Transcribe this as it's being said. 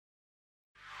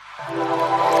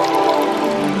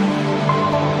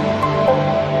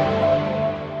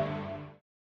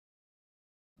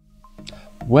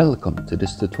Welcome to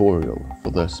this tutorial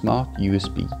for the Smart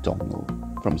USB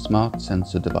Dongle from Smart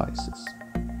Sensor Devices.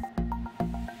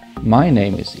 My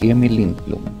name is Emil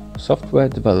Lindblom, software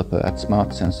developer at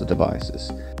Smart Sensor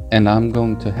Devices, and I'm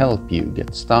going to help you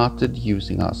get started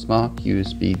using our Smart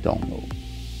USB Dongle.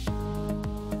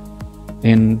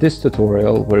 In this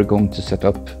tutorial we're going to set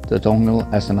up the dongle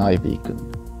as an iBeacon.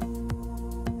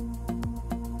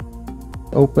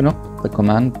 Open up the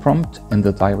command prompt in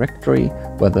the directory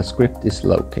where the script is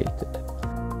located.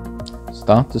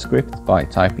 Start the script by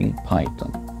typing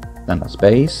Python, then a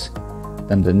space,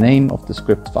 then the name of the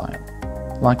script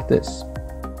file, like this.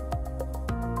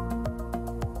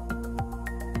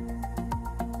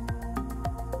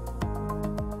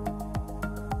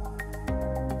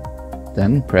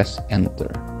 Then press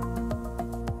Enter.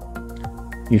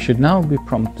 You should now be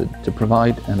prompted to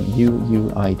provide an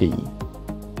UUID,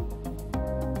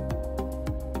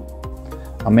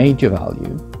 a major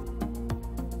value,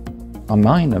 a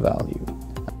minor value,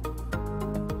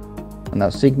 and a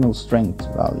signal strength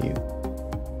value.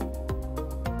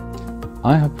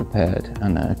 I have prepared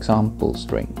an example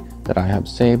string that I have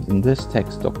saved in this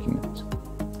text document,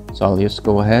 so I'll just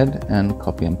go ahead and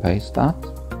copy and paste that.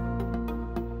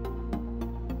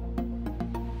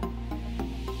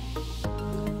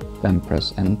 Then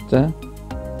press Enter,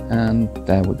 and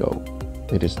there we go.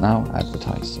 It is now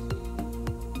advertising.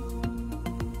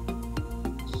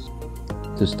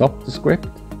 To stop the script,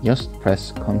 just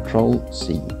press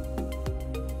Ctrl+C.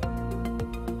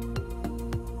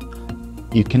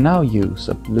 You can now use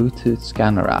a Bluetooth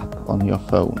scanner app on your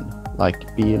phone,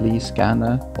 like BLE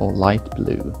Scanner or Light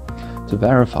Blue, to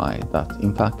verify that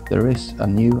in fact there is a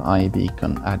new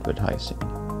iBeacon advertising.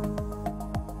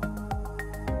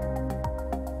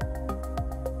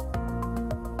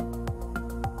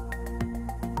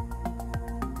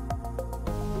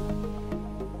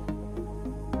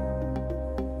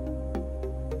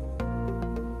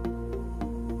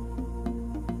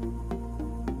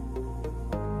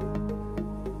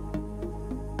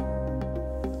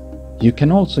 You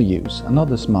can also use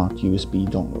another Smart USB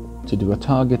dongle to do a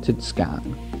targeted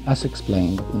scan, as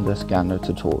explained in the scanner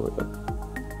tutorial.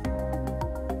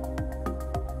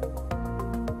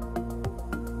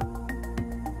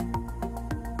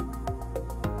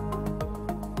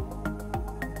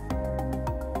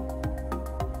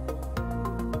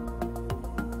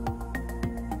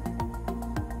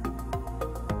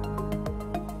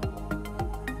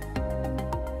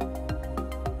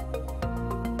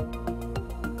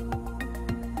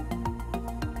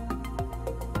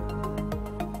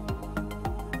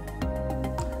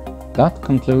 That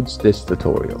concludes this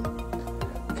tutorial.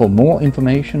 For more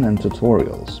information and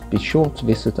tutorials, be sure to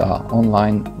visit our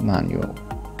online manual.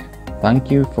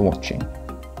 Thank you for watching.